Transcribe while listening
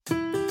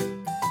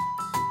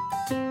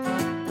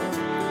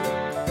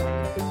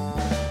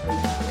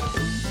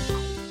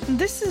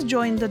This is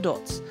Join the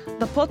Dots,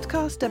 the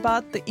podcast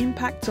about the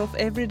impacts of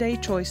everyday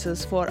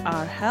choices for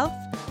our health,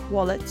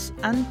 wallets,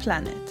 and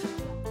planet.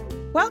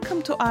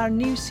 Welcome to our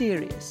new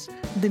series,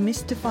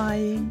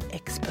 Demystifying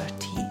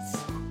Expertise.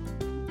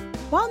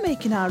 While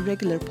making our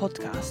regular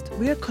podcast,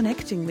 we are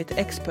connecting with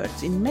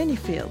experts in many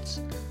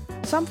fields,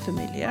 some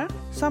familiar,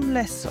 some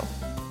less so.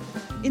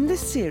 In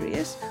this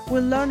series,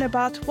 we'll learn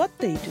about what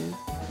they do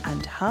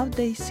and how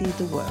they see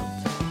the world.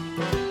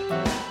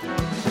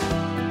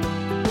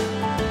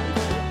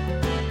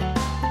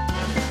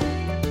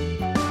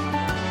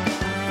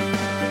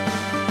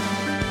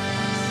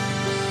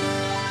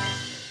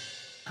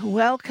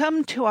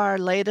 Welcome to our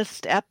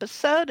latest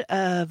episode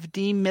of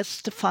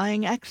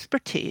Demystifying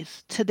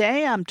Expertise.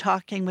 Today I'm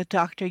talking with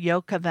Dr.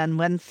 Joke van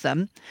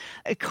Wensum,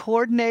 a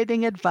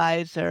coordinating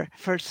advisor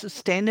for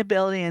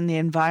sustainability and the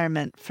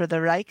environment for the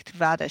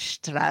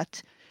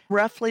Rijkswaterstaat,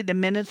 roughly the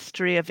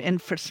Ministry of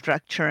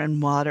Infrastructure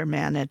and Water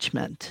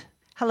Management.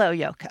 Hello,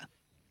 Joke.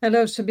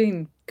 Hello,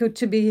 Sabine. Good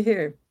to be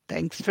here.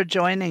 Thanks for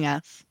joining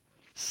us.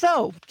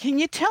 So, can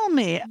you tell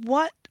me,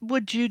 what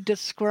would you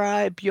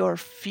describe your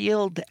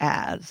field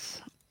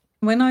as?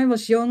 When I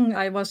was young,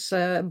 I was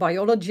a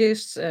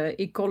biologist,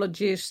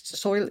 ecologist,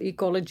 soil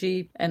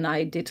ecology, and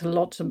I did a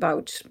lot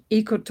about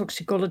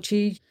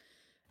ecotoxicology.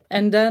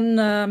 And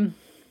then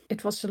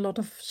it was a lot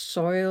of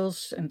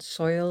soils, and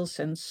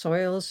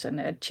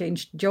I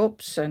changed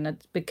jobs, and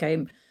it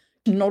became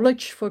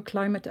knowledge for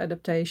climate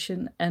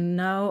adaptation. And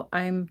now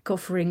I'm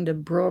covering the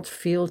broad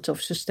field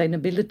of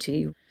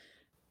sustainability.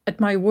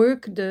 At my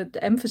work, the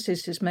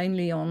emphasis is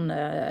mainly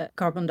on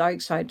carbon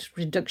dioxide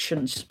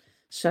reductions.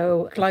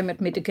 So climate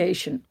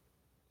mitigation.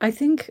 I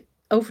think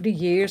over the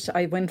years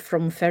I went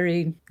from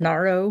very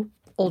narrow,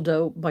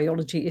 although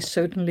biology is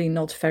certainly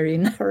not very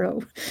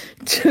narrow,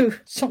 to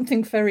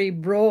something very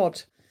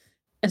broad.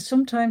 And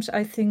sometimes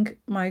I think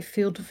my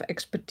field of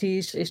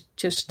expertise is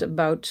just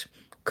about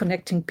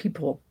connecting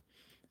people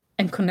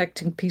and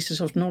connecting pieces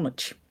of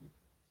knowledge.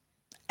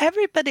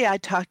 Everybody I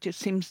talk to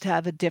seems to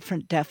have a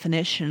different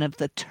definition of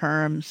the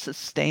term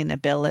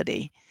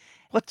sustainability.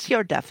 What's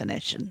your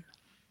definition?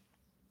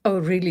 Oh,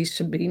 really,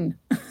 Sabine?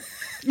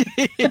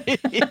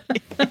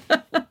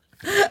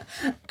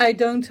 I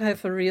don't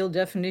have a real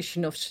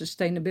definition of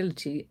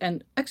sustainability.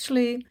 And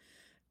actually,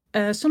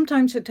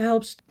 sometimes it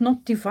helps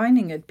not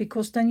defining it,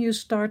 because then you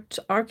start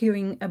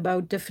arguing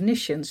about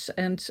definitions.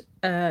 And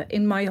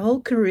in my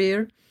whole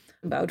career,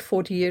 about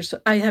 40 years,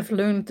 I have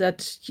learned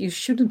that you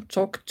shouldn't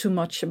talk too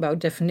much about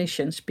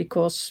definitions,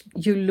 because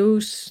you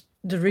lose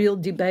the real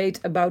debate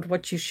about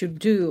what you should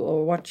do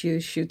or what you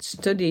should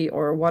study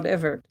or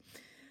whatever.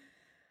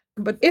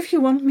 But if you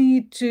want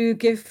me to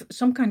give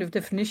some kind of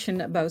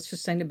definition about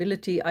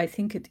sustainability, I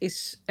think it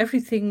is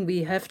everything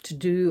we have to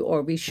do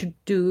or we should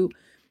do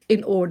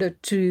in order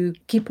to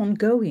keep on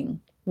going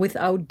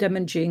without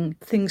damaging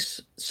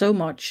things so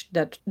much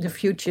that the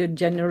future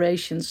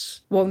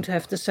generations won't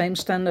have the same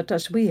standard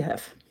as we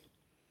have.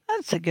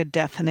 That's a good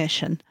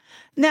definition.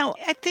 Now,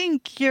 I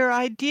think your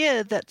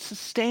idea that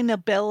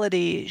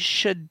sustainability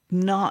should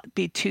not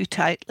be too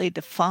tightly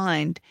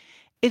defined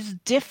is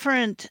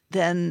different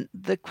than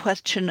the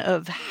question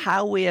of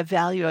how we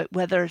evaluate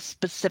whether a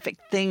specific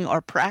thing or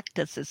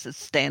practice is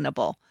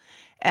sustainable.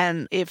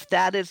 And if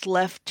that is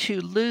left too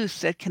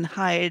loose, it can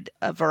hide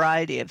a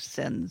variety of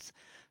sins.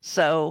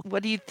 So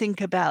what do you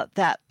think about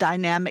that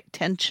dynamic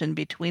tension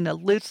between a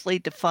loosely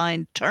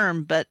defined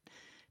term but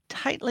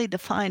tightly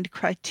defined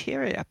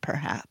criteria,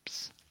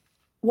 perhaps?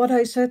 What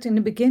I said in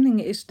the beginning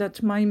is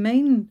that my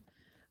main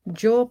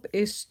job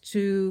is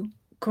to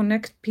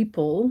connect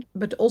people,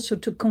 but also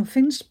to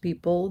convince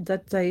people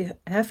that they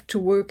have to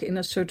work in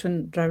a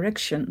certain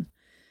direction.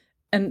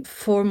 And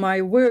for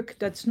my work,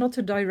 that's not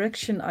a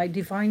direction I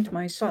defined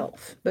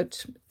myself,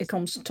 but it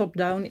comes top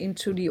down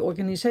into the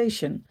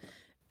organization.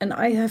 And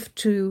I have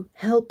to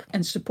help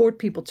and support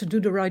people to do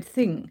the right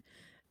thing.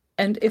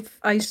 And if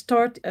I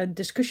start a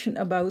discussion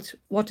about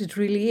what it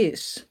really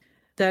is,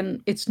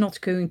 then it's not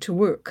going to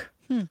work.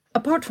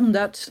 Apart from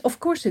that, of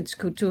course, it's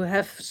good to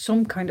have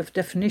some kind of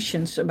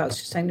definitions about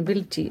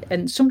sustainability.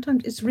 And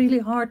sometimes it's really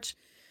hard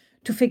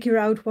to figure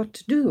out what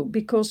to do,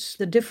 because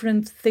the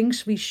different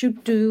things we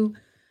should do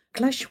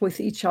clash with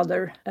each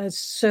other.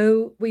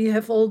 So we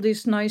have all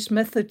these nice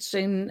methods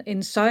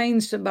in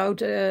science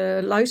about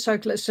life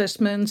cycle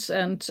assessments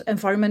and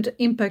environmental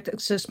impact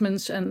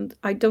assessments, and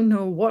I don't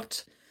know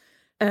what.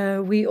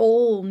 We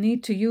all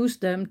need to use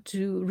them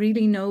to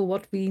really know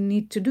what we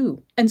need to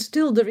do. And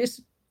still there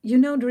is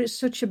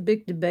such a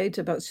big debate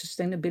about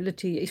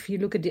sustainability. If you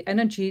look at the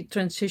energy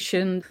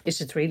transition,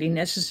 is it really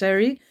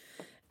necessary?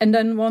 And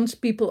then once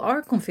people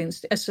are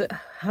convinced, as a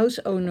house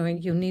owner,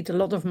 you need a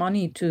lot of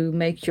money to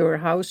make your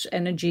house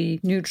energy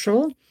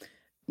neutral.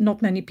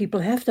 Not many people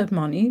have that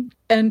money.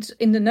 And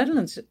in the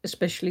Netherlands,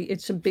 especially,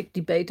 it's a big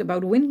debate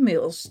about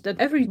windmills, that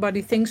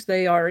everybody thinks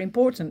they are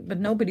important, but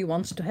nobody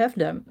wants to have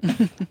them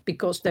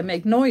because they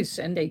make noise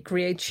and they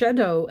create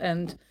shadow.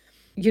 And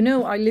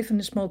I live in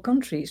a small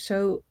country,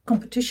 so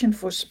competition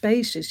for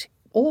space is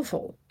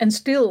awful. And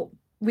still,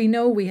 we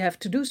know we have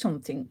to do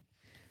something.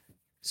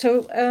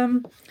 So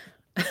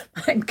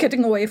I'm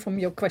getting away from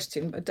your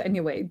question, but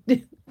anyway.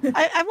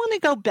 I want to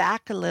go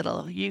back a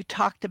little. You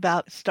talked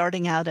about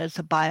starting out as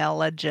a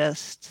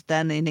biologist,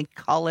 then an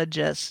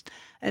ecologist,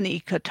 an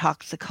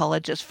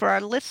ecotoxicologist. For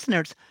our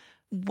listeners,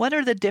 what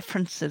are the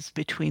differences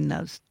between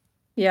those?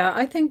 Yeah,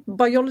 I think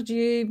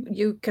biology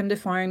you can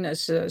define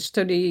as a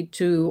study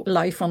to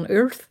life on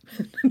Earth,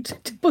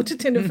 to put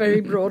it in a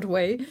very broad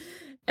way.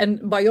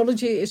 And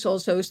biology is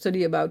also a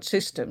study about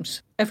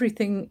systems.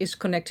 Everything is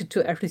connected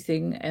to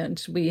everything,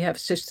 and we have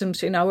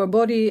systems in our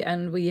body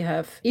and we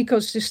have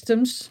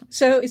ecosystems.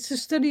 So it's a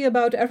study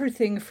about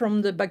everything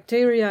from the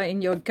bacteria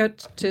in your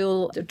gut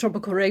till the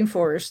tropical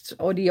rainforest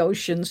or the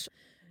oceans.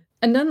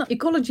 And then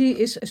ecology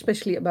is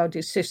especially about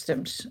these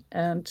systems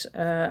and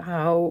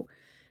how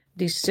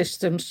these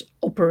systems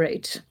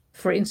operate.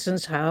 For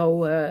instance,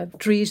 how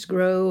trees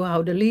grow,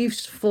 how the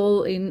leaves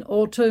fall in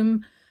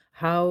autumn,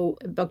 how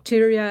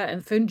bacteria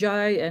and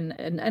fungi and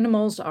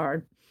animals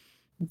are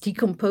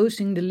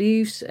decomposing the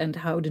leaves, and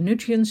how the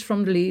nutrients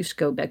from the leaves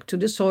go back to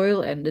the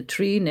soil and the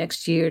tree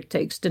next year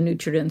takes the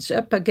nutrients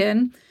up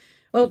again.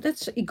 Well,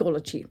 that's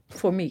ecology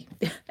for me,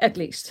 at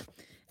least.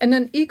 And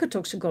then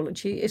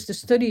ecotoxicology is the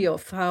study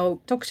of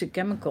how toxic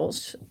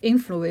chemicals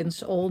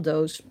influence all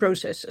those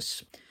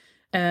processes.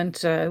 And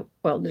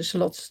well, there's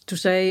lots to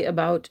say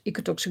about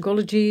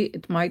ecotoxicology.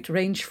 It might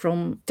range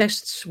from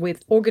tests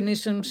with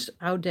organisms,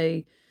 how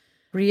they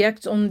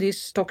react on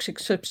these toxic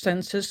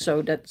substances.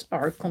 So that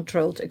are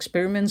controlled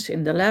experiments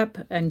in the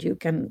lab. And you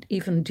can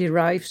even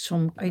derive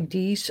some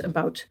ideas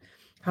about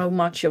how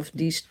much of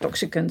these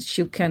toxicants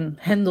you can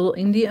handle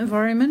in the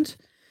environment.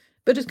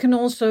 But it can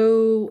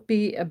also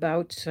be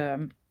about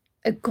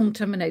a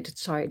contaminated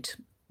site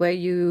where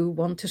you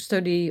want to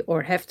study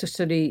or have to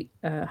study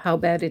how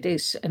bad it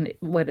is and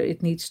whether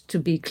it needs to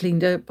be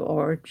cleaned up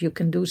or you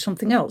can do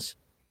something else.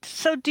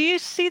 So, do you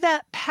see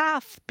that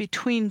path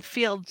between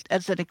fields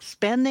as an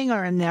expanding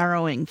or a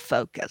narrowing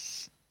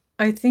focus?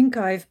 I think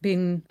I've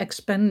been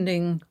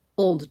expanding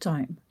all the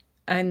time.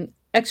 And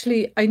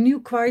actually, I knew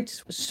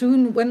quite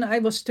soon when I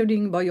was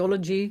studying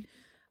biology,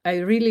 I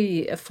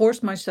really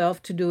forced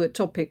myself to do a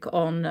topic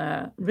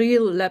on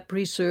real lab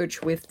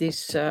research with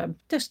these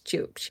test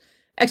tubes.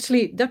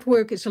 Actually, that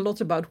work is a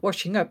lot about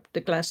washing up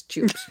the glass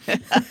tubes.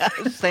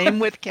 Same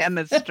with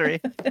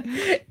chemistry.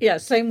 Yeah,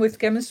 same with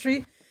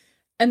chemistry.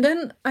 And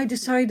then I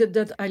decided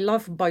that I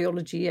love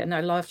biology and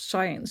I love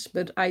science,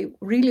 but I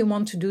really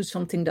want to do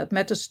something that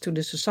matters to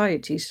the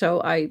society.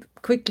 So I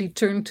quickly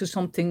turned to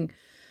something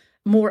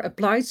more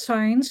applied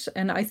science.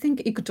 And I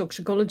think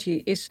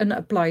ecotoxicology is an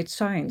applied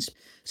science.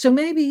 So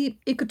maybe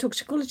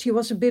ecotoxicology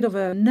was a bit of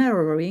a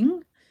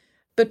narrowing.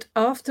 But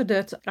after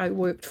that, I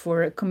worked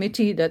for a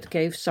committee that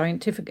gave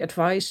scientific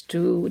advice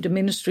to the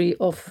Ministry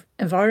of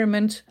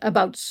Environment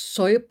about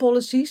soil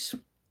policies.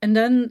 And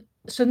then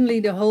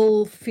suddenly the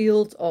whole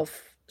field of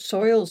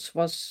soils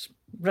was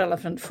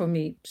relevant for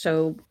me.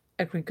 So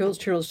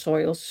agricultural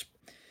soils,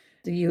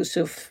 the use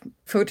of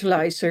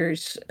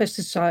fertilizers,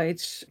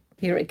 pesticides.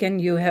 Here again,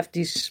 you have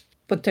these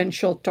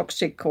potential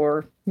toxic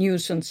or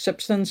nuisance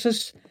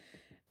substances.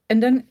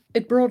 And then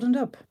it broadened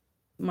up.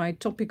 My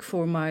topic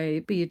for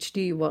my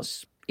PhD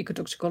was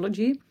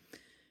ecotoxicology.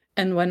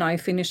 And when I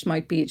finished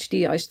my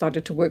PhD, I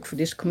started to work for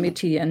this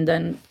committee, and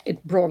then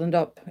it broadened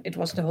up. It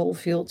was the whole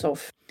field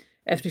of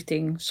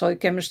everything: soil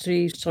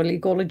chemistry, soil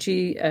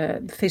ecology,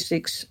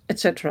 physics,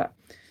 etc.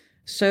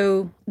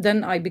 So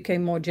then I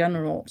became more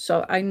general.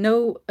 So I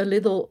know a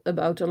little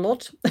about a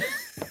lot.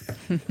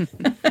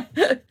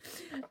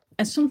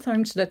 And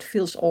sometimes that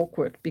feels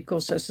awkward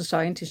because as a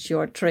scientist, you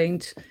are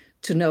trained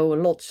to know a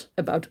lot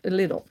about a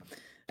little.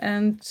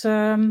 And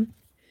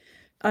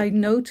I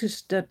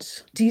noticed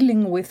that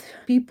dealing with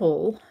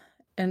people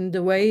and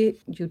the way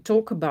you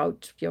talk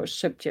about your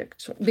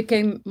subject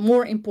became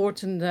more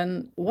important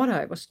than what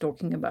I was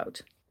talking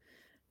about.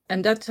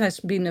 And that has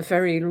been a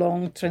very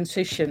long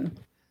transition.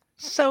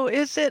 So,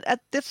 is it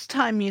at this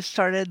time you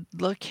started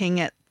looking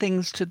at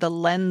things through the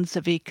lens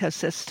of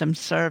ecosystem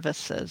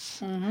services?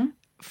 Mm-hmm.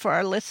 For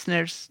our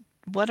listeners,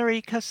 what are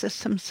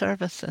ecosystem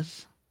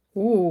services?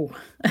 Ooh,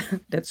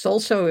 that's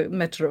also a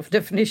matter of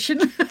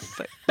definition.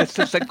 This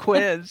is a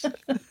quiz.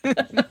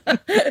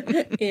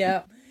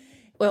 Yeah.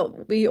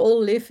 Well, we all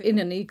live in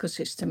an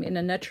ecosystem, in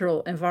a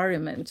natural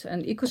environment,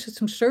 and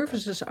ecosystem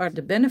services are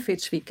the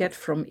benefits we get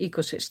from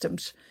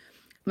ecosystems.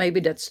 Maybe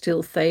that's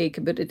still fake,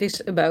 but it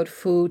is about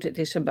food, it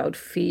is about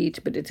feed,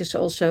 but it is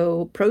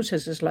also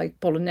processes like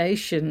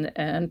pollination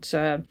and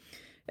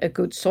a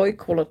good soil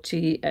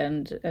quality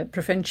and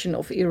prevention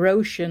of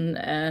erosion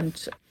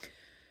and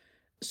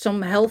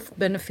some health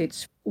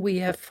benefits. We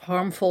have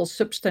harmful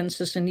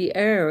substances in the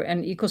air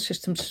and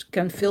ecosystems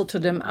can filter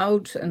them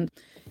out, and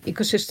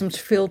ecosystems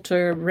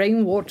filter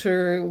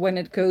rainwater when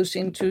it goes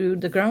into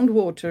the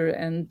groundwater,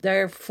 and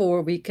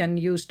therefore we can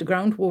use the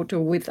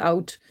groundwater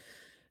without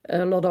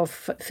a lot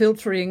of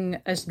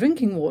filtering as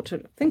drinking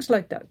water, things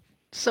like that.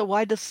 So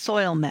why does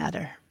soil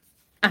matter?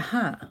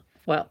 Aha,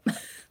 well,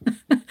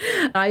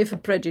 I have a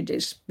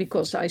prejudice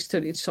because I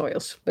studied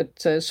soils,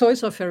 but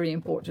soils are very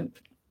important.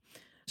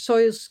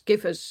 Soils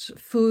give us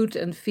food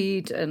and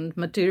feed and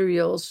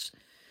materials.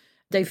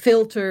 They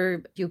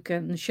filter, you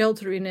can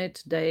shelter in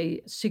it.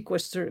 They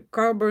sequester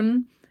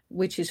carbon,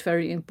 which is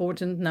very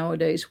important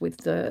nowadays with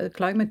the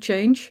climate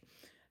change.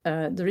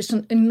 There is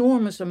an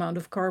enormous amount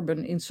of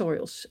carbon in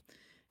soils.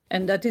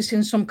 And that is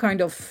in some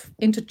kind of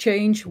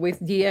interchange with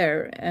the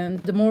air.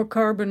 And the more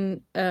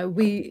carbon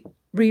we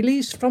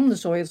release from the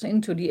soils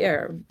into the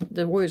air,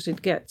 the worse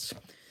it gets.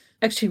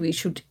 Actually, we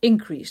should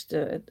increase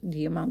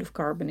the amount of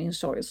carbon in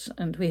soils.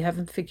 And we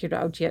haven't figured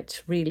out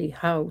yet really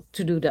how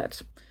to do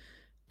that.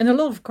 And a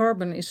lot of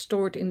carbon is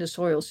stored in the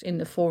soils in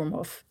the form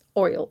of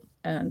oil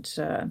and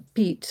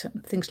peat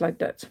and things like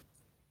that.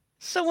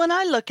 So when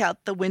I look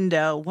out the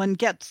window, one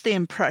gets the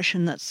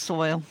impression that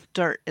soil,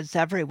 dirt is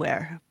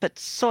everywhere. But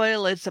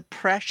soil is a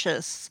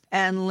precious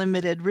and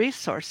limited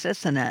resource,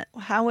 isn't it?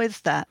 How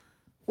is that?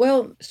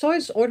 Well,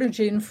 soil's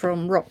origin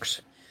from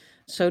rocks.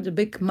 So the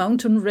big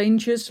mountain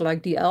ranges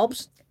like the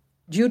Alps,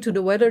 due to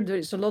the weather, there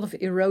is a lot of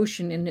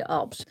erosion in the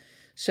Alps.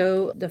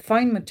 So the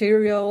fine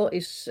material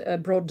is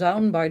brought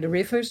down by the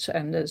rivers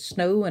and the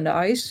snow and the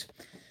ice.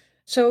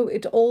 So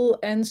it all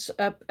ends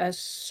up as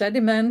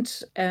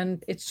sediment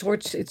and it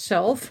sorts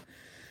itself.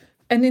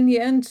 And in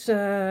the end,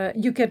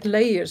 you get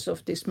layers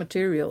of this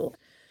material.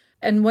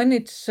 And when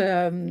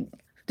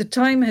the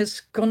time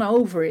has gone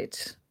over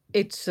it,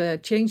 it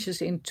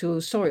changes into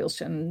soils.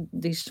 And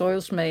these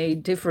soils may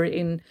differ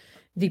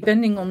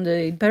depending on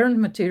the parent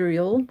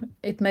material,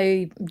 it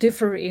may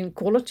differ in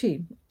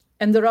quality.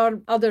 And there are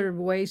other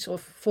ways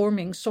of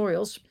forming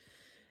soils.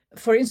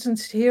 For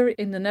instance, here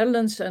in the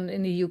Netherlands and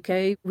in the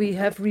UK, we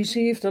have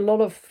received a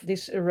lot of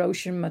this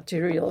erosion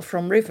material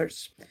from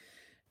rivers.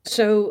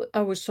 So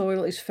our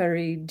soil is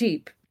very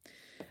deep.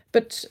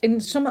 But in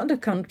some other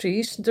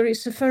countries, there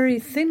is a very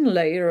thin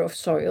layer of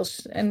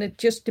soils, and it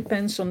just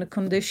depends on the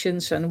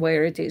conditions and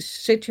where it is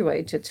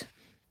situated.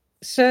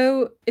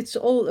 So it's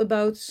all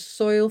about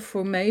soil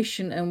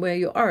formation and where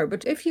you are.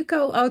 But if you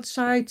go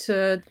outside,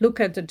 look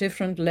at the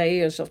different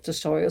layers of the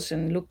soils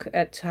and look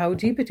at how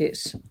deep it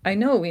is. I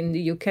know in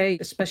the UK,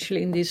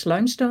 especially in these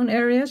limestone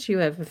areas, you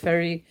have a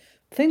very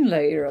thin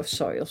layer of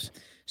soils.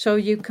 So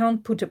you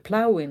can't put a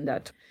plow in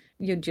that.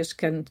 You just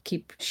can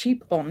keep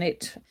sheep on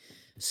it.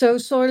 So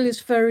soil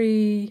is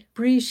very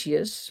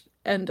precious.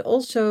 And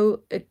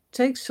also it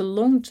takes a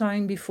long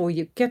time before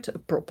you get a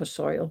proper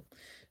soil.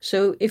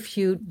 So if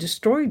you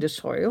destroy the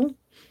soil,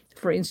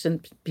 for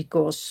instance,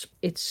 because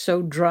it's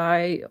so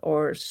dry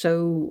or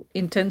so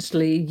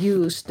intensely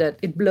used that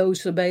it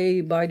blows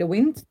away by the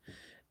wind.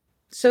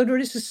 So there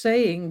is a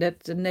saying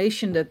that the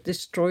nation that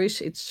destroys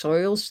its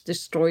soils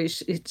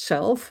destroys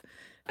itself.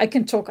 I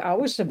can talk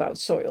hours about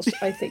soils,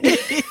 I think.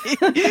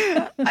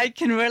 I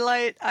can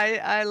relate.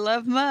 I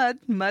love mud.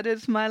 Mud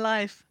is my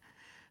life.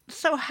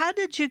 So how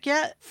did you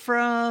get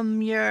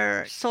from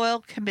your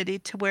soil committee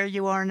to where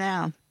you are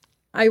now?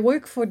 I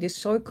work for this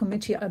soil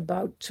committee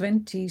about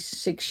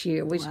 26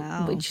 years,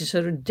 which is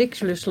a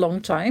ridiculous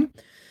long time.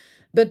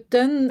 But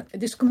then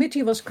this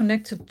committee was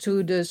connected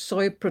to the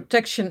Soil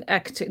Protection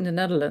Act in the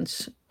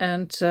Netherlands.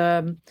 And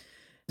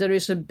there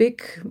is a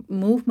big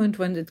movement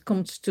when it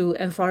comes to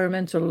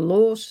environmental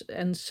laws.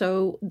 And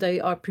so they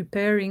are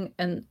preparing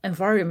an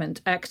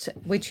Environment Act,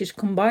 which is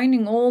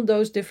combining all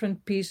those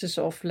different pieces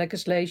of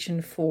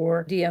legislation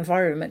for the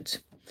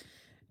environment.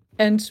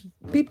 And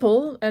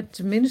people at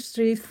the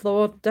ministry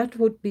thought that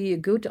would be a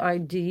good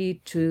idea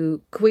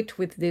to quit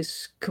with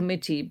this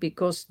committee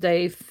because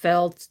they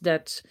felt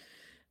that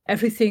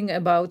everything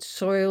about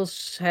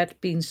soils had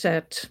been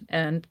said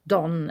and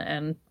done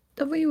and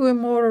that we were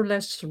more or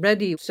less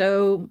ready.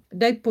 So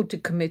they put the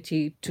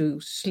committee to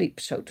sleep,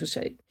 so to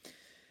say,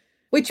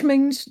 which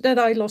means that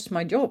I lost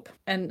my job.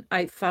 And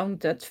I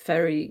found that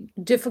very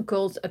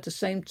difficult. At the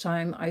same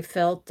time, I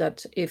felt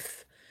that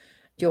if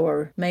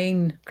your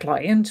main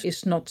client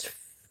is not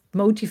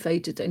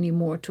motivated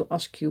anymore to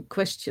ask you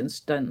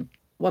questions, then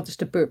what is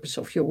the purpose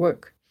of your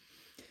work?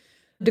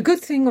 The good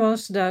thing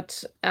was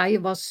that I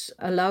was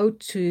allowed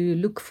to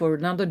look for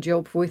another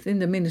job within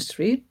the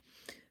ministry.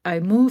 I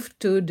moved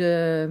to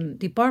the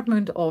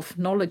Department of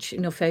Knowledge,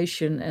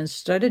 Innovation and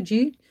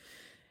Strategy.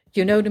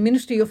 You know, the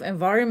Ministry of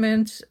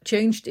Environment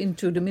changed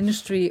into the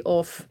Ministry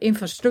of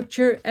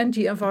Infrastructure and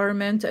the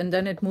Environment, and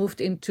then it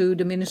moved into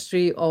the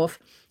Ministry of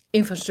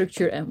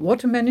Infrastructure and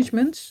Water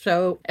Management.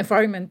 So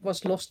environment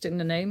was lost in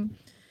the name.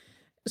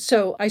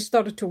 So I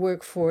started to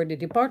work for the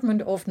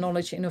Department of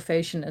Knowledge,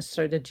 Innovation and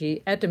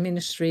Strategy at the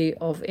Ministry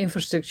of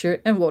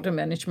Infrastructure and Water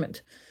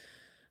Management.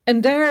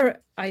 And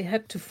there I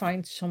had to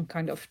find some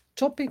kind of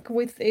topic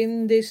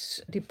within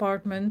this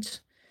department.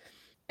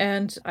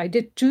 And I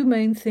did two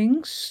main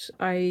things.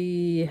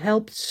 I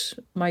helped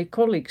my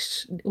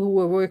colleagues who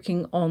were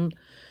working on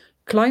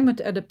climate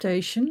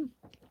adaptation.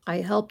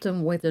 I helped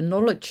them with the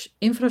knowledge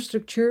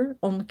infrastructure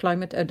on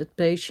climate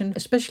adaptation,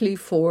 especially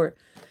for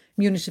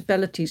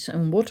municipalities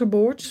and water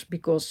boards,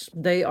 because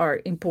they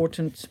are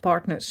important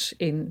partners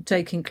in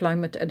taking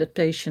climate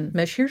adaptation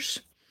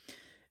measures.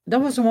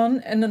 That was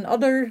one. And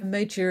another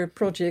major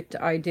project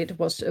I did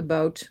was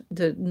about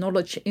the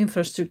knowledge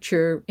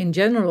infrastructure in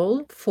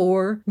general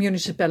for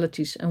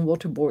municipalities and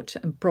water boards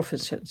and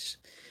provinces.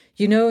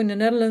 You know, in the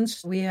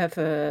Netherlands, we have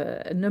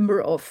a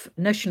number of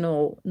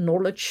national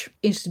knowledge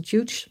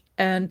institutes,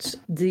 and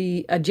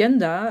the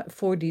agenda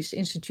for these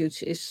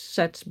institutes is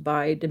set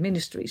by the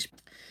ministries.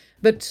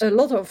 But a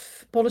lot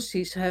of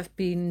policies have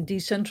been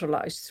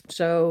decentralized.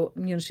 So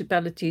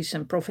municipalities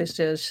and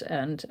provinces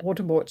and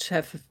water boards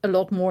have a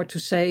lot more to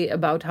say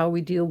about how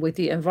we deal with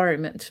the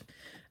environment.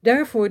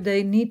 Therefore,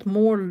 they need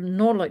more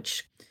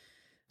knowledge.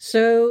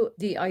 So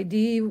the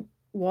idea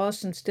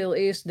was and still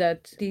is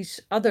that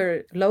these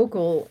other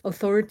local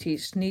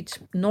authorities need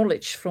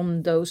knowledge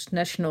from those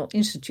national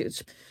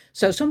institutes.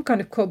 So some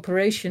kind of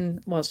cooperation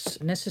was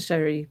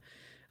necessary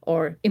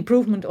or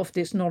improvement of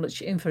this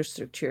knowledge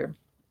infrastructure.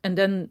 And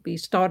then we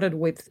started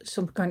with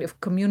some kind of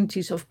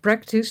communities of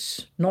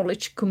practice,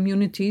 knowledge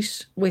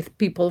communities with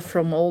people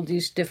from all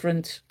these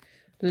different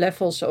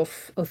levels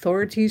of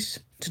authorities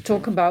to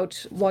talk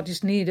about what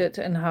is needed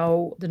and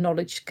how the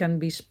knowledge can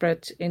be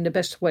spread in the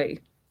best way.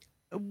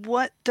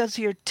 What does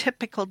your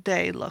typical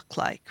day look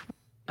like?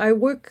 I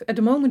work at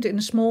the moment in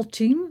a small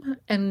team,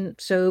 and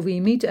so we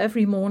meet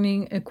every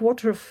morning a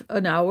quarter of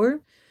an hour.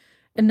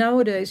 And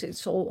nowadays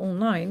it's all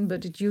online,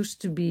 but it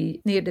used to be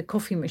near the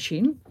coffee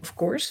machine, of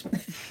course.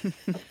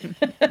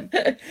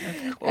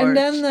 And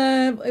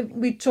then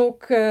we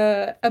talk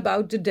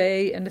about the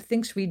day and the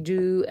things we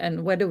do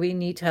and whether we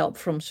need help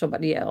from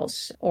somebody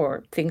else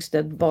or things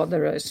that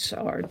bother us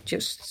or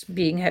just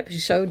being happy.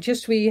 So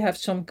just we have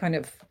some kind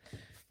of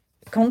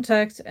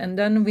contact and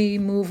then we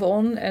move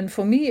on. And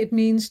for me, it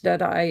means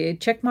that I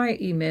check my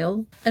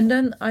email and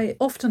then I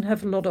often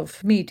have a lot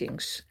of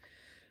meetings.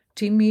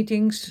 Team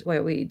meetings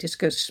where we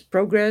discuss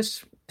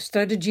progress,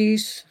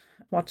 strategies,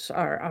 what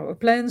are our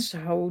plans,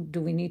 how do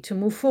we need to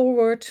move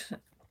forward.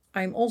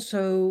 I'm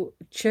also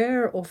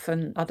chair of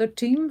another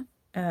team,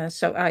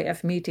 so I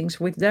have meetings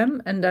with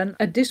them. And then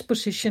at this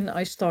position,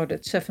 I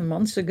started 7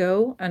 months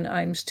ago, and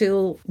I'm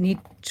still need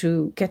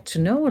to get to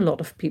know a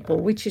lot of people,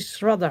 which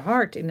is rather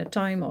hard in a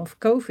time of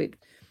COVID.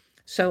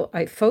 So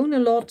I phone a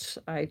lot,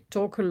 I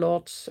talk a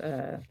lot.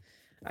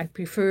 I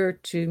prefer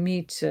to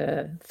meet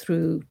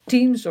through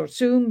Teams or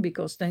Zoom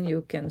because then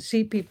you can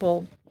see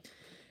people.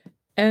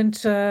 And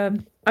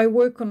I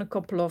work on a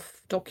couple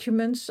of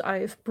documents I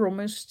have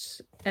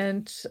promised.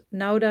 And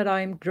now that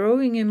I'm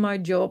growing in my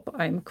job,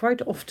 I'm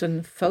quite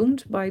often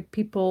phoned by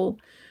people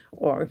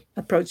or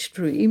approached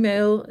through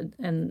email,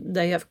 and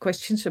they have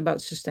questions about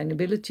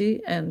sustainability.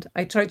 And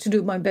I try to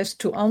do my best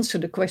to answer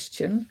the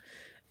question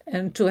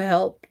and to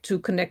help to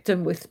connect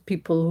them with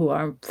people who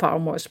are far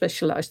more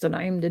specialized than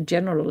I am, the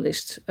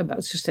generalist about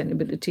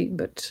sustainability.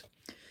 But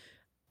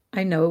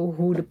I know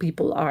who the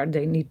people are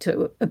they need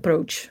to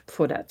approach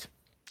for that.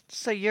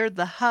 So you're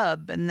the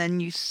hub, and then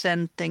you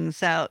send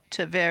things out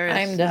to various...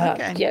 I'm the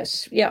hub,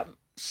 yes, yeah.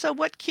 So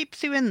what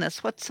keeps you in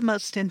this? What's the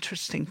most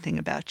interesting thing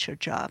about your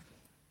job?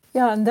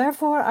 Yeah, and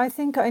therefore I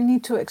think I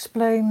need to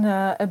explain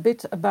a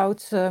bit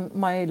about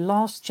my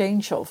last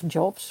change of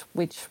jobs,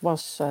 which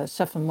was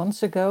 7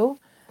 months ago.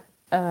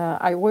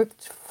 I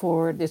worked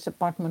for this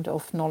Department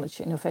of Knowledge,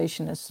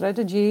 Innovation and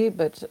Strategy,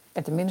 but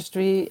at the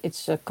ministry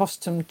it's a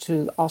custom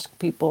to ask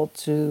people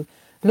to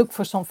look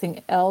for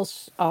something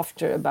else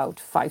after about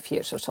 5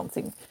 years or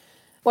something.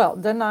 Well,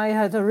 then I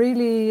had a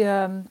really,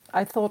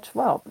 I thought,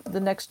 well, the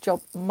next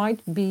job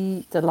might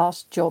be the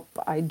last job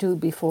I do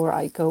before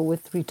I go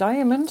with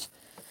retirement.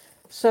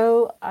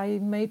 So I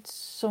made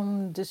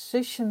some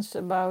decisions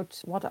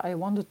about what I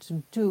wanted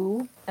to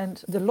do,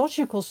 and the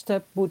logical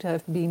step would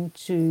have been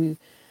to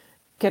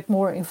get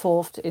more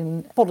involved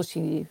in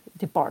policy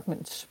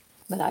departments.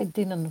 But I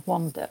didn't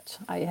want that.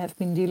 I have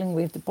been dealing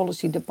with the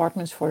policy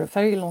departments for a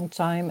very long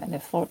time, and I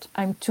thought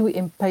I'm too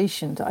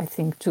impatient, I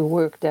think, to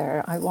work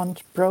there. I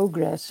want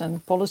progress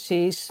and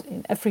policies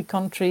in every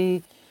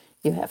country.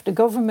 You have the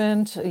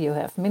government, you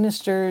have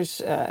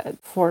ministers.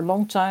 For a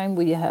long time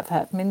we have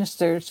had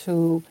ministers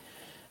who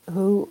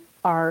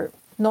are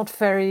not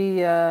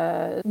very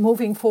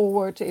moving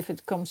forward if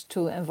it comes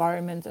to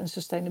environment and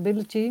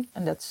sustainability.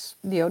 And that's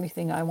the only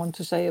thing I want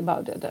to say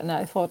about it. And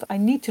I thought I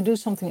need to do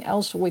something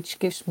else which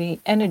gives me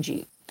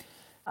energy.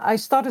 I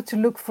started to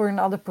look for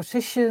another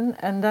position,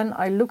 and then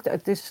I looked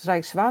at this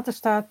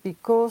Rijkswaterstaat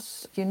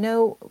because, you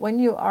know, when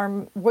you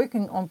are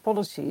working on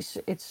policies,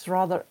 it's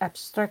rather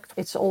abstract.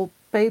 It's all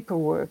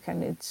paperwork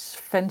and it's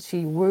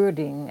fancy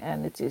wording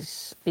and it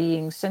is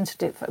being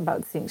sensitive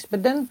about things.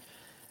 But then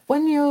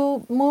when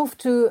you move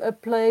to a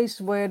place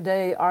where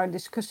they are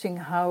discussing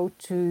how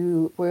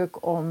to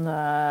work on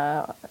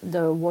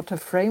the Water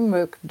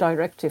Framework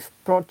Directive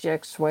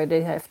projects, where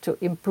they have to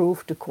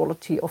improve the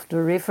quality of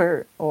the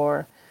river,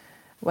 or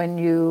when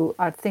you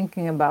are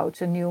thinking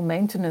about a new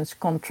maintenance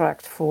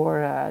contract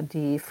for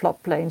the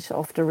floodplains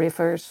of the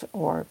rivers,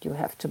 or you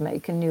have to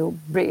make a new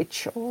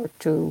bridge or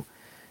to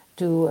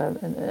do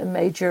a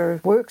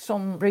major works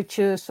on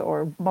bridges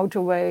or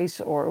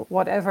motorways or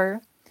whatever,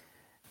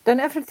 then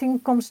everything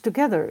comes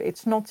together.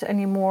 It's not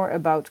anymore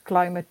about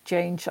climate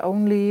change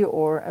only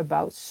or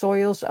about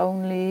soils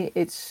only.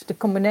 It's the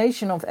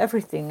combination of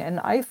everything.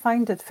 And I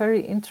find that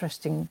very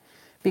interesting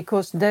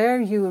because there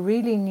you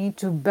really need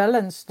to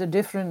balance the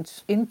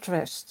different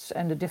interests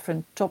and the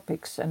different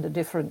topics and the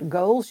different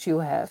goals you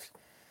have.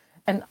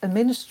 And a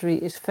ministry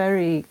is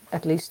very,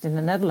 at least in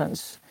the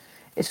Netherlands,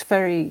 is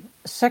very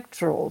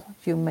sectoral,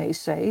 you may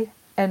say.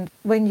 And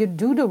when you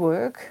do the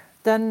work,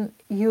 then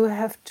you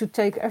have to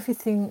take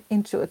everything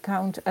into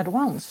account at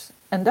once.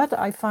 And that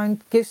I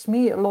find gives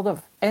me a lot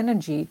of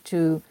energy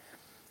to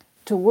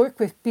work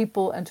with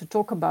people and to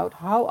talk about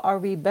how are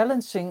we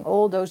balancing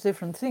all those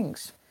different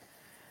things.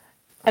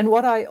 And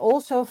what I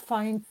also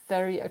find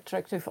very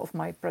attractive of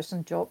my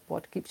present job,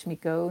 what keeps me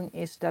going,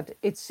 is that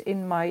it's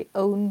in my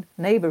own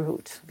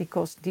neighborhood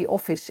because the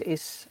office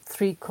is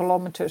 3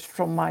 kilometers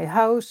from my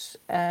house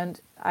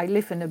and I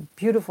live in a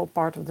beautiful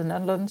part of the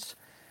Netherlands.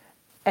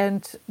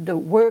 And the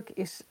work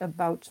is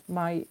about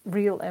my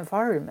real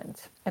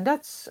environment. And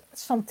that's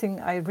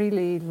something I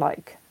really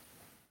like.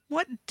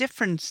 What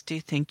difference do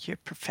you think your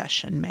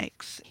profession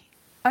makes?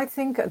 I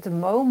think at the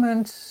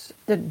moment,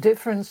 the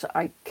difference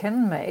I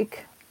can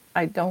make,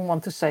 I don't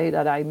want to say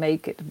that I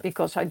make it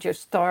because I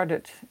just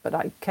started, but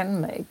I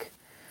can make,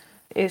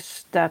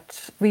 is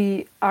that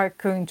we are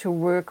going to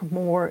work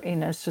more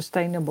in a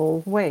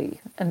sustainable way.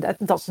 And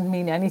that doesn't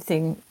mean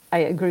anything. I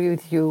agree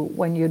with you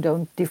when you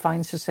don't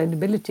define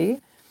sustainability.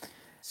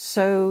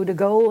 So the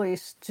goal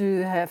is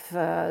to have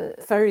a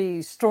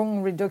very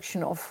strong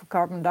reduction of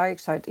carbon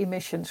dioxide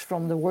emissions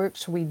from the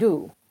works we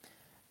do.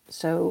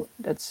 So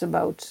that's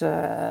about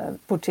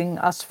putting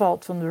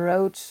asphalt on the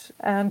roads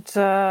and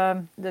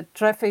the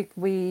traffic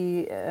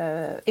we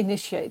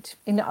initiate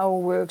in our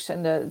works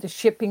and the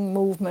shipping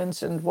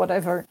movements and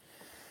whatever.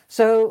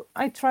 So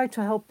I try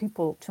to help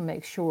people to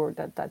make sure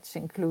that that's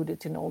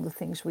included in all the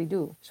things we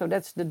do. So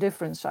that's the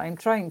difference I'm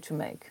trying to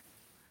make.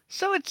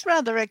 So it's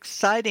rather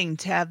exciting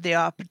to have the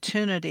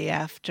opportunity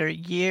after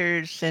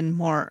years in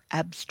more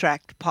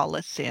abstract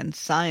policy and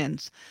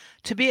science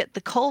to be at the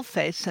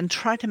coalface and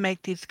try to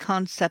make these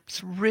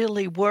concepts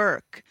really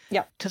work,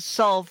 Yeah. to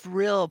solve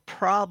real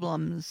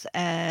problems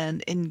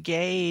and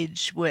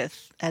engage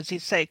with, as you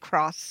say,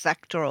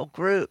 cross-sectoral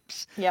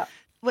groups. Yeah.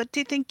 What do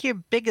you think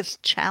your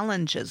biggest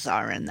challenges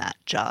are in that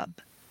job?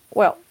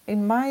 Well,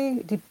 in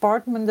my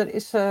department, there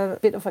is a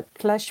bit of a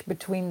clash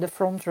between the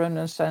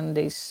frontrunners and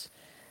the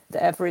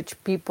average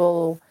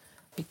people,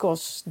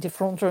 because the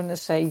frontrunners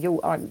say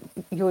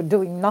you're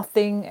doing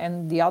nothing,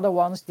 and the other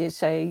ones they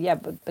say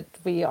but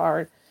we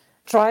are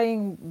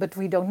trying, but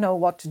we don't know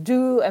what to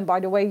do, and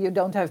by the way you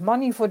don't have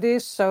money for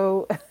this,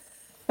 so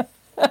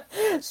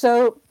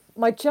so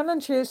my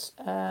challenge is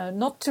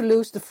not to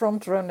lose the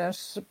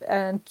frontrunners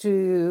and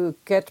to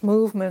get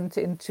movement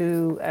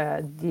into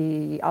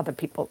the other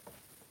people.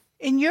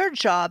 In your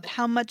job,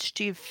 how much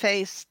do you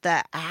face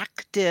the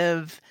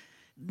active,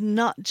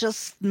 not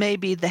just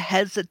maybe the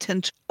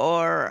hesitant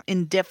or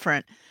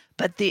indifferent,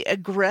 but the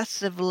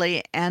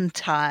aggressively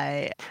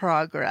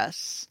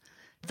anti-progress,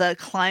 the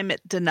climate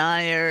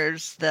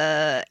deniers,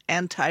 the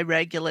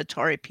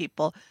anti-regulatory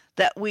people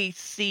that we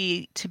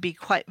see to be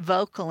quite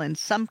vocal in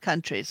some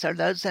countries? Are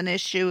those an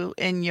issue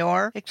in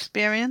your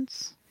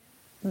experience?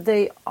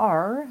 They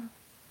are.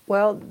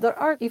 Well, there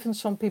are even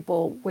some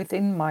people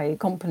within my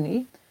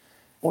company,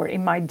 or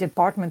in my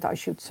department, I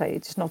should say.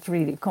 It's not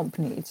really a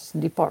company, it's the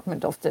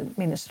department of the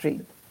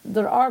ministry.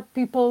 There are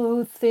people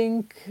who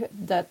think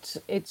that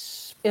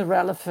it's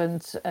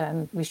irrelevant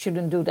and we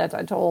shouldn't do that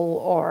at all,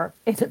 or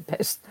in the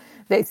best,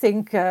 they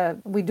think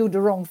we do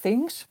the wrong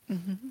things.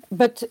 Mm-hmm.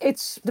 But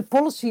it's the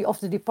policy of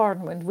the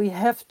department. We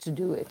have to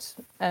do it.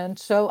 And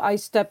so I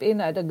step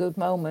in at a good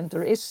moment.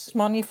 There is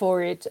money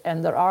for it,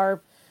 and there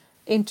are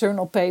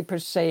internal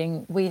papers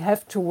saying we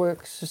have to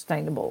work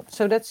sustainable.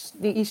 So that's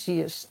the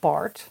easiest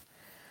part.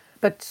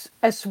 But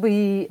as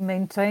we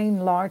maintain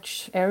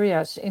large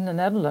areas in the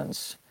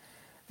Netherlands,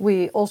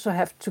 we also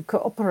have to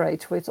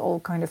cooperate with all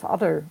kind of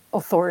other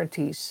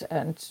authorities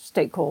and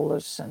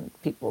stakeholders and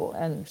people.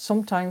 And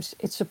sometimes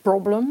it's a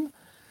problem.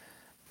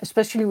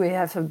 Especially we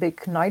have a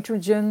big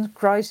nitrogen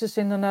crisis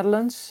in the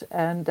Netherlands,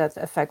 and that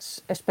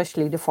affects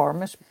especially the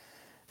farmers.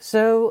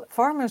 So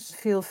farmers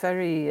feel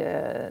very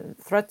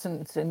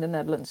threatened in the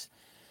Netherlands.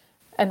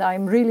 And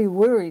I'm really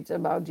worried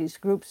about these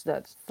groups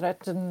that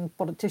threaten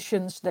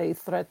politicians, they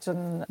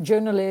threaten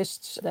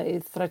journalists, they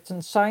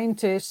threaten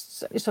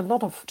scientists. There's a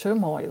lot of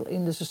turmoil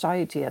in the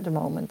society at the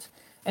moment.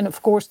 And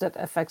of course that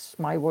affects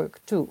my work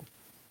too.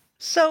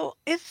 So,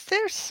 is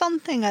there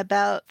something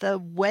about the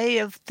way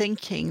of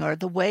thinking or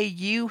the way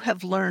you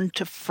have learned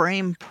to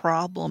frame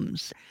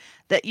problems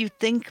that you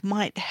think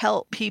might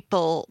help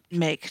people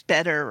make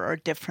better or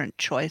different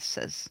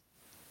choices?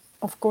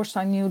 Of course,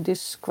 I knew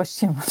this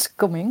question was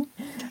coming,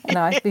 and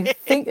I've been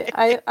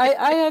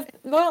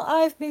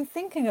I've been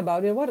thinking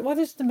about it. What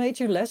is the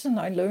major lesson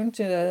I learned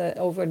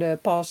over the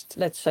past,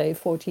 let's say,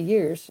 40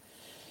 years?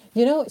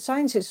 You know,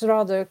 science is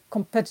rather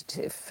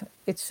competitive.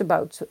 It's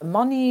about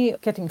money,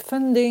 getting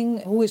funding,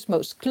 who is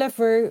most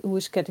clever, who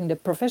is getting the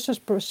professor's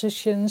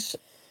positions.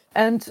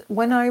 And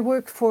when I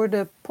worked for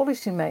the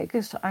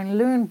policymakers, I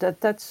learned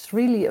that that's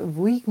really a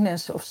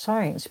weakness of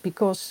science,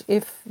 because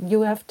if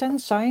you have 10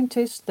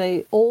 scientists,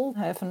 they all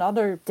have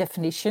another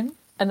definition,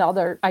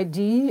 another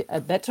idea,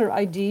 a better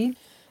idea.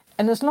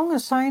 And as long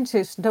as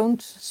scientists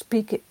don't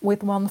speak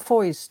with one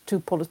voice to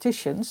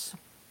politicians,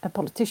 and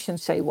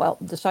politicians say, well,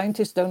 the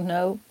scientists don't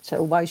know,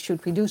 so why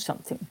should we do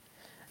something?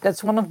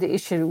 That's one of the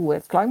issues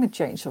with climate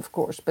change, of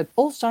course. But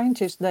all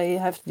scientists, they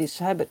have this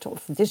habit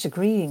of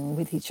disagreeing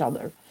with each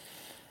other.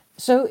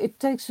 So it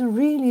takes a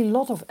really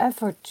lot of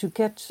effort to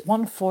get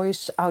one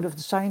voice out of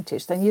the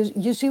scientists. And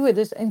you see with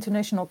this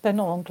International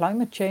Panel on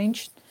Climate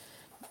Change,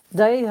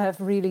 they have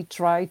really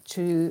tried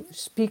to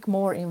speak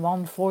more in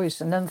one voice.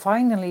 And then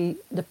finally,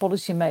 the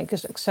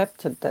policymakers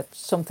accepted that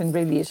something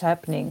really is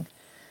happening,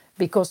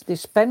 because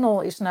this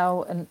panel is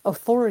now an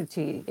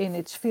authority in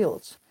its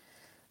field.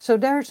 So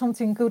there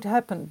something could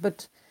happen.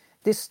 But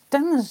this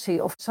tendency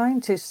of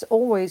scientists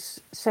always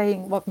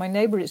saying what my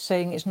neighbor is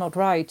saying is not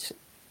right,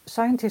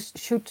 scientists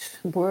should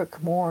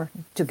work more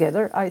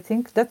together, I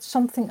think. That's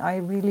something I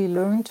really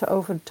learned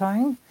over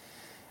time.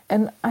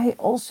 And I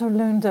also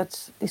learned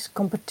that this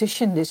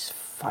competition, this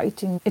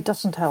fighting, it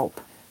doesn't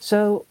help.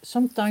 So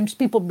sometimes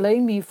people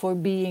blame me for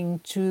being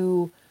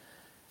too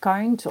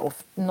kind,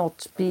 of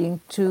not being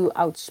too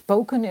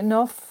outspoken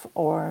enough,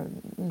 or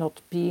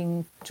not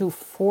being too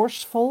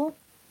forceful.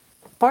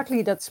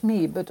 Partly that's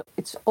me, but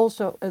it's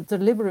also a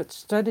deliberate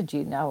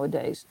strategy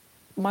nowadays.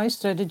 My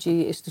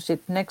strategy is to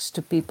sit next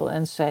to people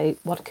and say,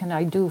 what can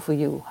I do for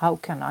you? How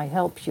can I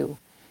help you?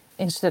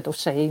 Instead of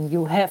saying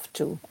you have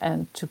to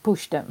and to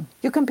push them.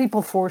 You can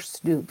people forced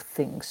to do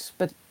things,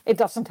 but it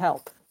doesn't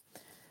help.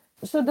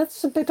 So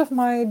that's a bit of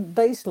my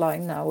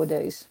baseline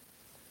nowadays.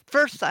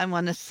 First, I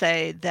want to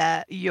say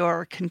that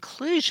your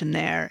conclusion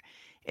there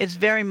is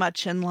very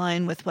much in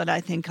line with what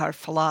I think our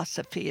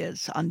philosophy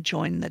is on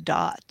Join the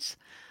Dots,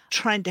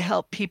 trying to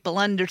help people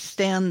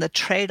understand the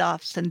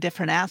trade-offs and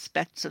different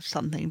aspects of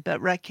something,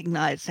 but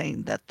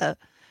recognizing that the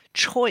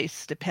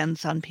choice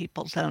depends on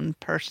people's own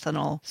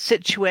personal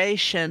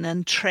situation,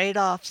 and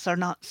trade-offs are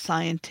not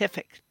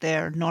scientific,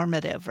 they're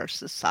normative or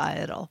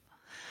societal.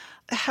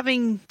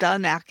 Having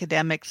done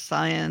academic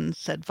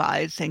science,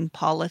 advising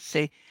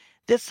policy,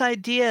 this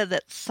idea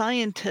that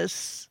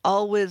scientists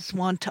always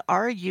want to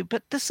argue,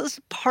 but this is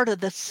part of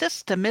the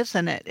system,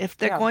 isn't it? If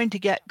they're going to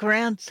get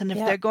grants and if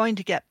they're going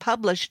to get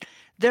published,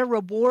 they're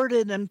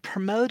rewarded and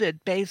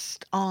promoted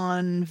based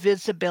on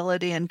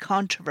visibility and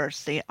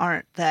controversy,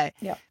 aren't they?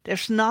 Yeah.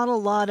 There's not a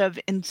lot of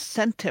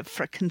incentive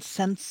for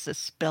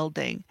consensus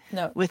building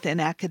within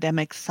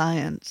academic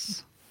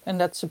science. And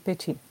that's a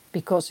pity,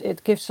 because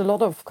it gives a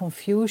lot of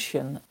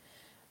confusion.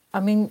 I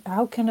mean,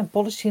 how can a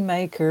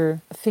policymaker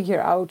figure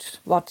out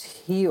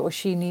what he or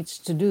she needs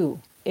to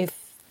do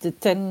if the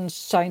 10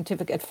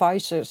 scientific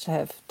advisors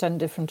have 10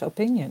 different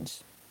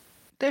opinions?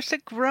 There's a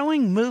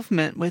growing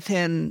movement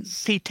within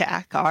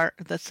CTAC,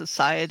 the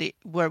society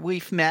where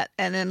we've met,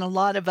 and in a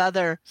lot of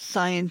other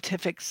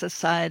scientific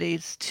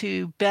societies,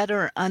 to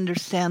better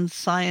understand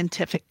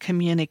scientific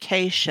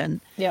communication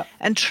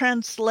and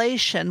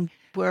translation,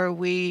 where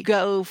we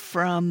go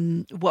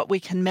from what we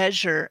can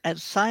measure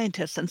as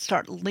scientists and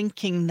start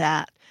linking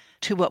that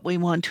to what we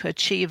want to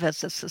achieve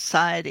as a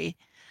society.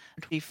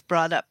 We've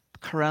brought up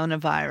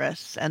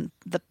coronavirus, and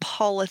the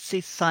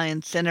policy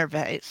science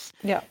interface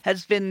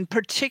has been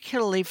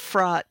particularly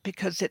fraught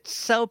because it's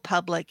so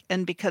public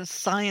and because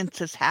science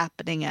is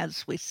happening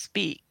as we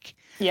speak.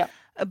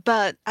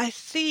 But I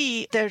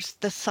see there's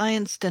the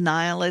science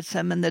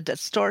denialism and the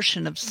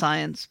distortion of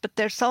science, but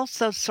there's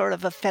also sort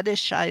of a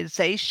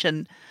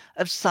fetishization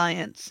of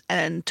science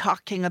and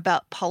talking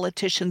about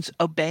politicians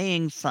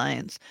obeying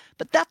science.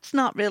 But that's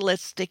not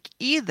realistic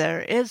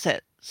either, is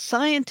it?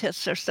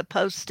 Scientists are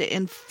supposed to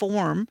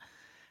inform,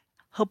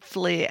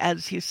 hopefully,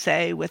 as you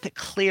say, with a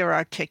clear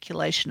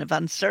articulation of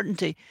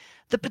uncertainty,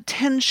 the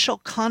potential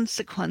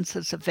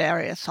consequences of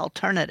various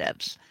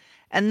alternatives.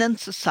 And then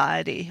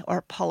society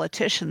or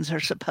politicians are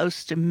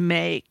supposed to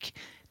make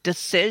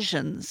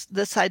decisions.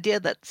 This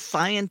idea that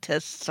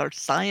scientists or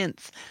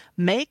science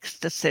makes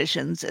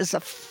decisions is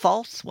a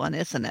false one,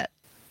 isn't it?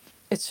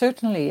 It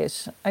certainly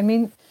is. I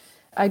mean,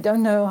 I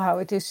don't know how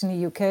it is in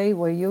the UK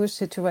where you're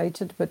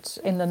situated, but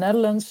in the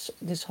Netherlands,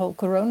 this whole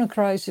corona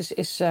crisis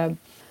is,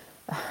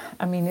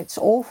 it's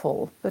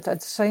awful. But at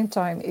the same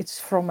time, it's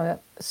from a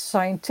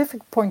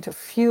scientific point of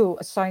view,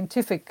 a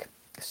scientific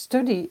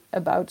study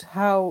about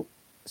how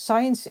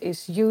science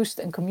is used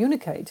and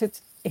communicated.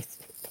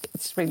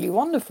 It's really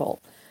wonderful.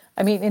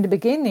 I mean, in the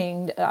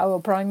beginning, our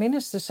Prime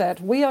Minister said,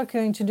 we are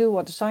going to do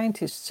what the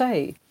scientists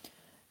say.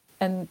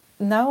 And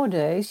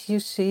nowadays, you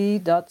see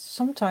that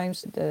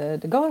sometimes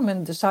the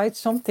government decides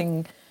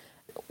something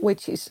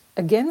which is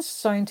against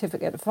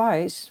scientific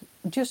advice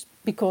just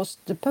because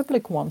the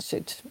public wants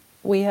it.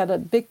 We had a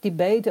big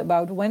debate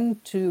about when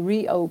to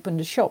reopen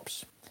the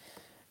shops.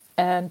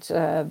 And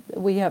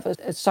we have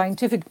a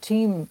scientific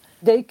team.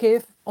 They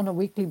give on a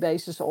weekly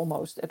basis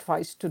almost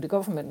advice to the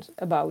government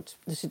about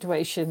the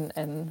situation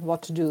and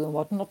what to do and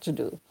what not to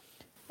do.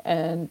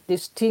 And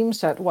this team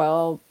said,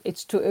 well,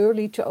 it's too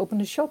early to open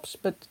the shops,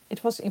 but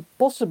it was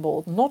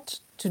impossible not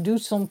to do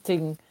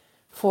something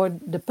for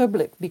the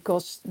public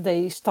because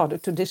they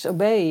started to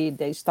disobey,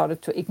 they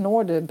started to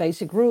ignore the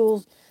basic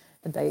rules,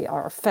 they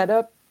are fed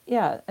up.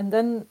 Yeah, and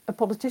then a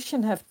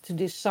politician have to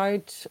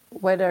decide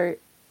whether,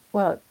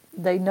 well,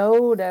 they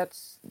know that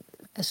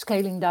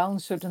scaling down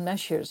certain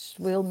measures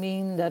will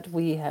mean that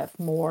we have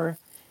more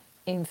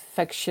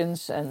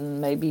infections and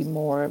maybe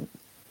more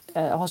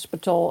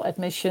hospital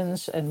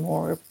admissions and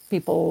more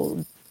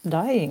people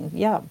dying.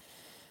 Yeah,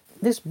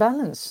 this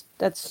balance,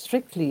 that's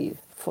strictly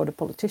for the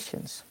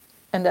politicians.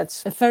 And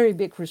that's a very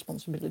big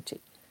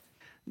responsibility.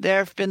 There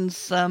have been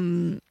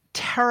some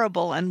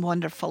terrible and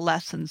wonderful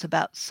lessons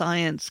about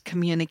science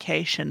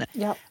communication.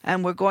 Yeah.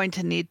 And we're going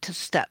to need to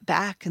step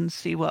back and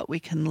see what we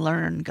can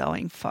learn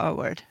going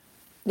forward.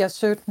 Yes,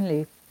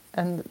 certainly.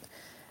 And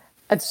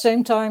at the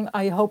same time,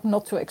 I hope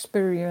not to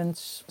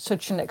experience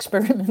such an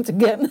experiment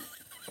again.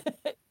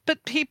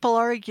 But people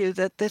argue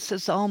that this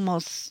is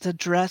almost a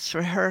dress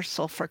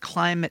rehearsal for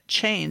climate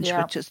change,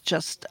 which is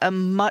just a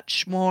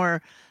much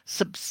more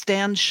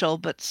substantial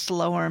but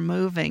slower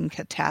moving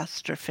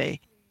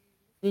catastrophe.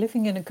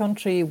 Living in a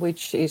country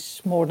which is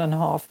more than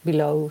half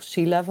below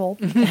sea level.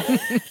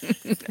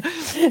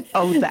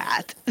 Oh,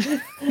 that.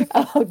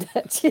 Oh,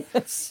 that,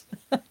 yes.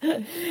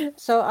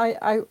 So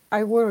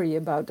I worry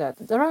about that.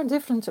 There are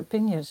different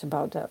opinions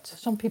about that.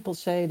 Some people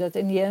say that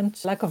in the end,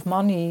 lack of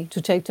money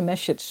to take the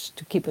measures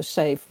to keep us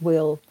safe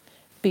will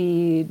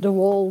be the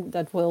wall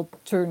that will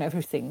turn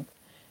everything.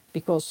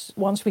 Because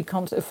once we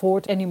can't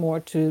afford anymore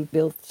to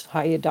build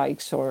higher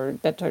dikes or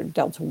better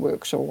delta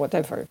works or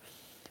whatever,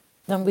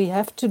 then we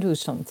have to do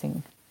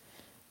something.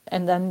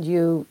 And then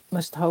you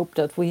must hope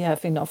that we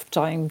have enough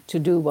time to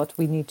do what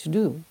we need to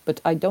do.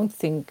 But I don't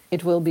think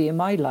it will be in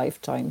my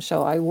lifetime,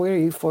 so I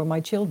worry for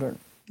my children.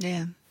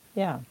 Yeah.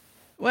 Yeah.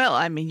 Well,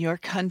 I mean, your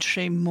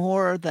country,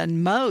 more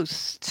than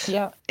most,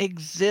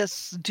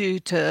 exists due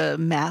to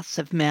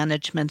massive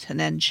management and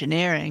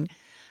engineering.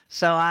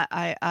 So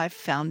I've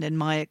found in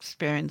my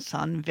experience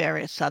on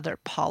various other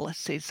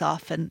policies,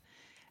 often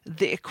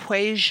the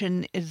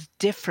equation is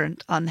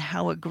different on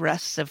how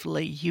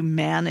aggressively you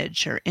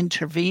manage or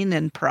intervene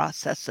in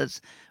processes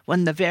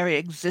when the very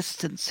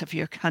existence of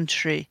your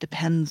country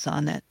depends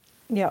on it.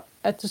 Yeah,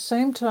 at the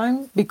same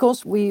time,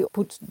 because we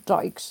put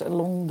dikes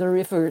along the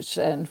rivers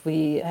and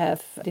we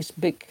have this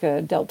big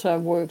delta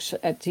works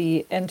at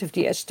the end of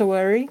the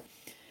estuary,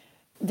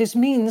 this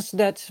means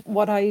that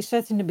what I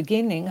said in the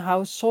beginning,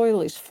 how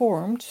soil is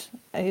formed,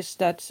 is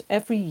that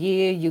every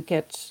year you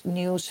get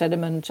new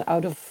sediment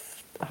out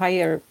of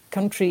higher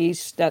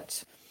countries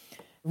that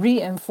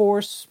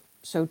reinforce,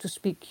 so to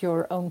speak,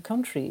 your own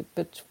country.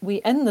 But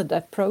we ended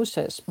that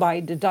process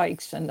by the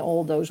dikes and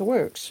all those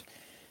works.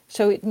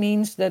 So it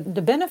means that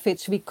the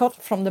benefits we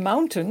got from the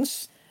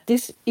mountains,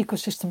 this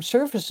ecosystem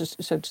services,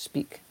 so to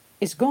speak,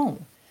 is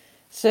gone.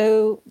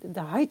 So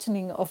the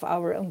heightening of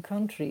our own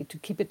country to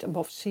keep it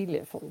above sea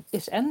level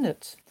is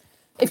ended.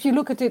 If you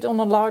look at it on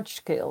a large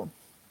scale,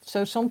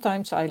 so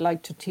sometimes I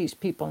like to tease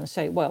people and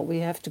say, well, we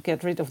have to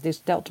get rid of this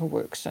delta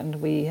works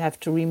and we have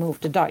to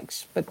remove the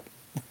dikes. But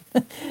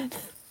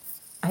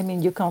I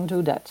mean, you can't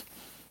do that.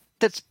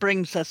 This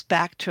brings us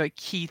back to a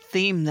key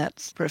theme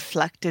that's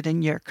reflected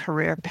in your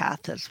career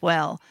path as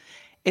well.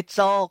 It's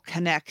all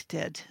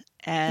connected,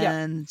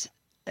 and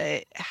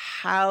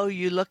how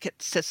you look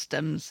at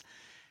systems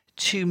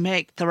to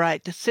make the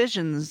right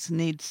decisions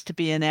needs to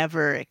be an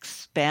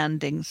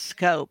ever-expanding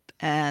scope,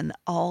 and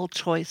all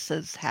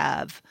choices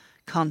have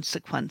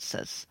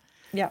consequences.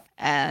 Yeah.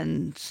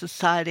 And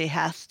society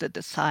has to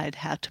decide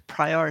how to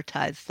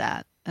prioritize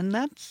that. And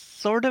that's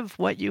sort of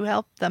what you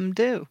help them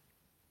do.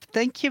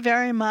 Thank you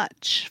very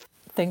much.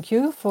 Thank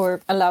you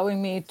for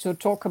allowing me to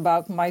talk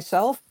about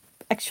myself.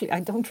 Actually, I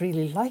don't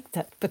really like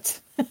that,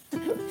 but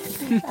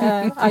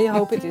I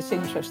hope it is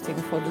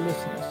interesting for the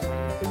listeners.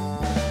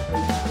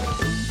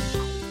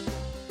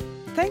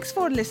 Thanks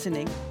for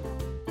listening.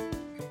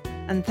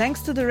 And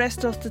thanks to the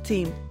rest of the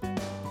team.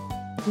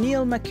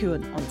 Neil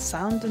McEwen on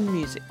sound and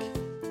music.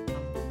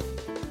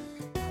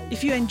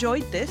 If you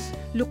enjoyed this,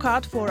 look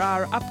out for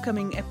our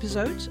upcoming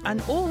episodes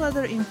and all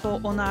other info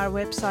on our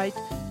website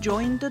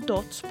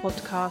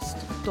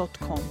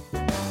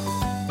jointhedotspodcast.com.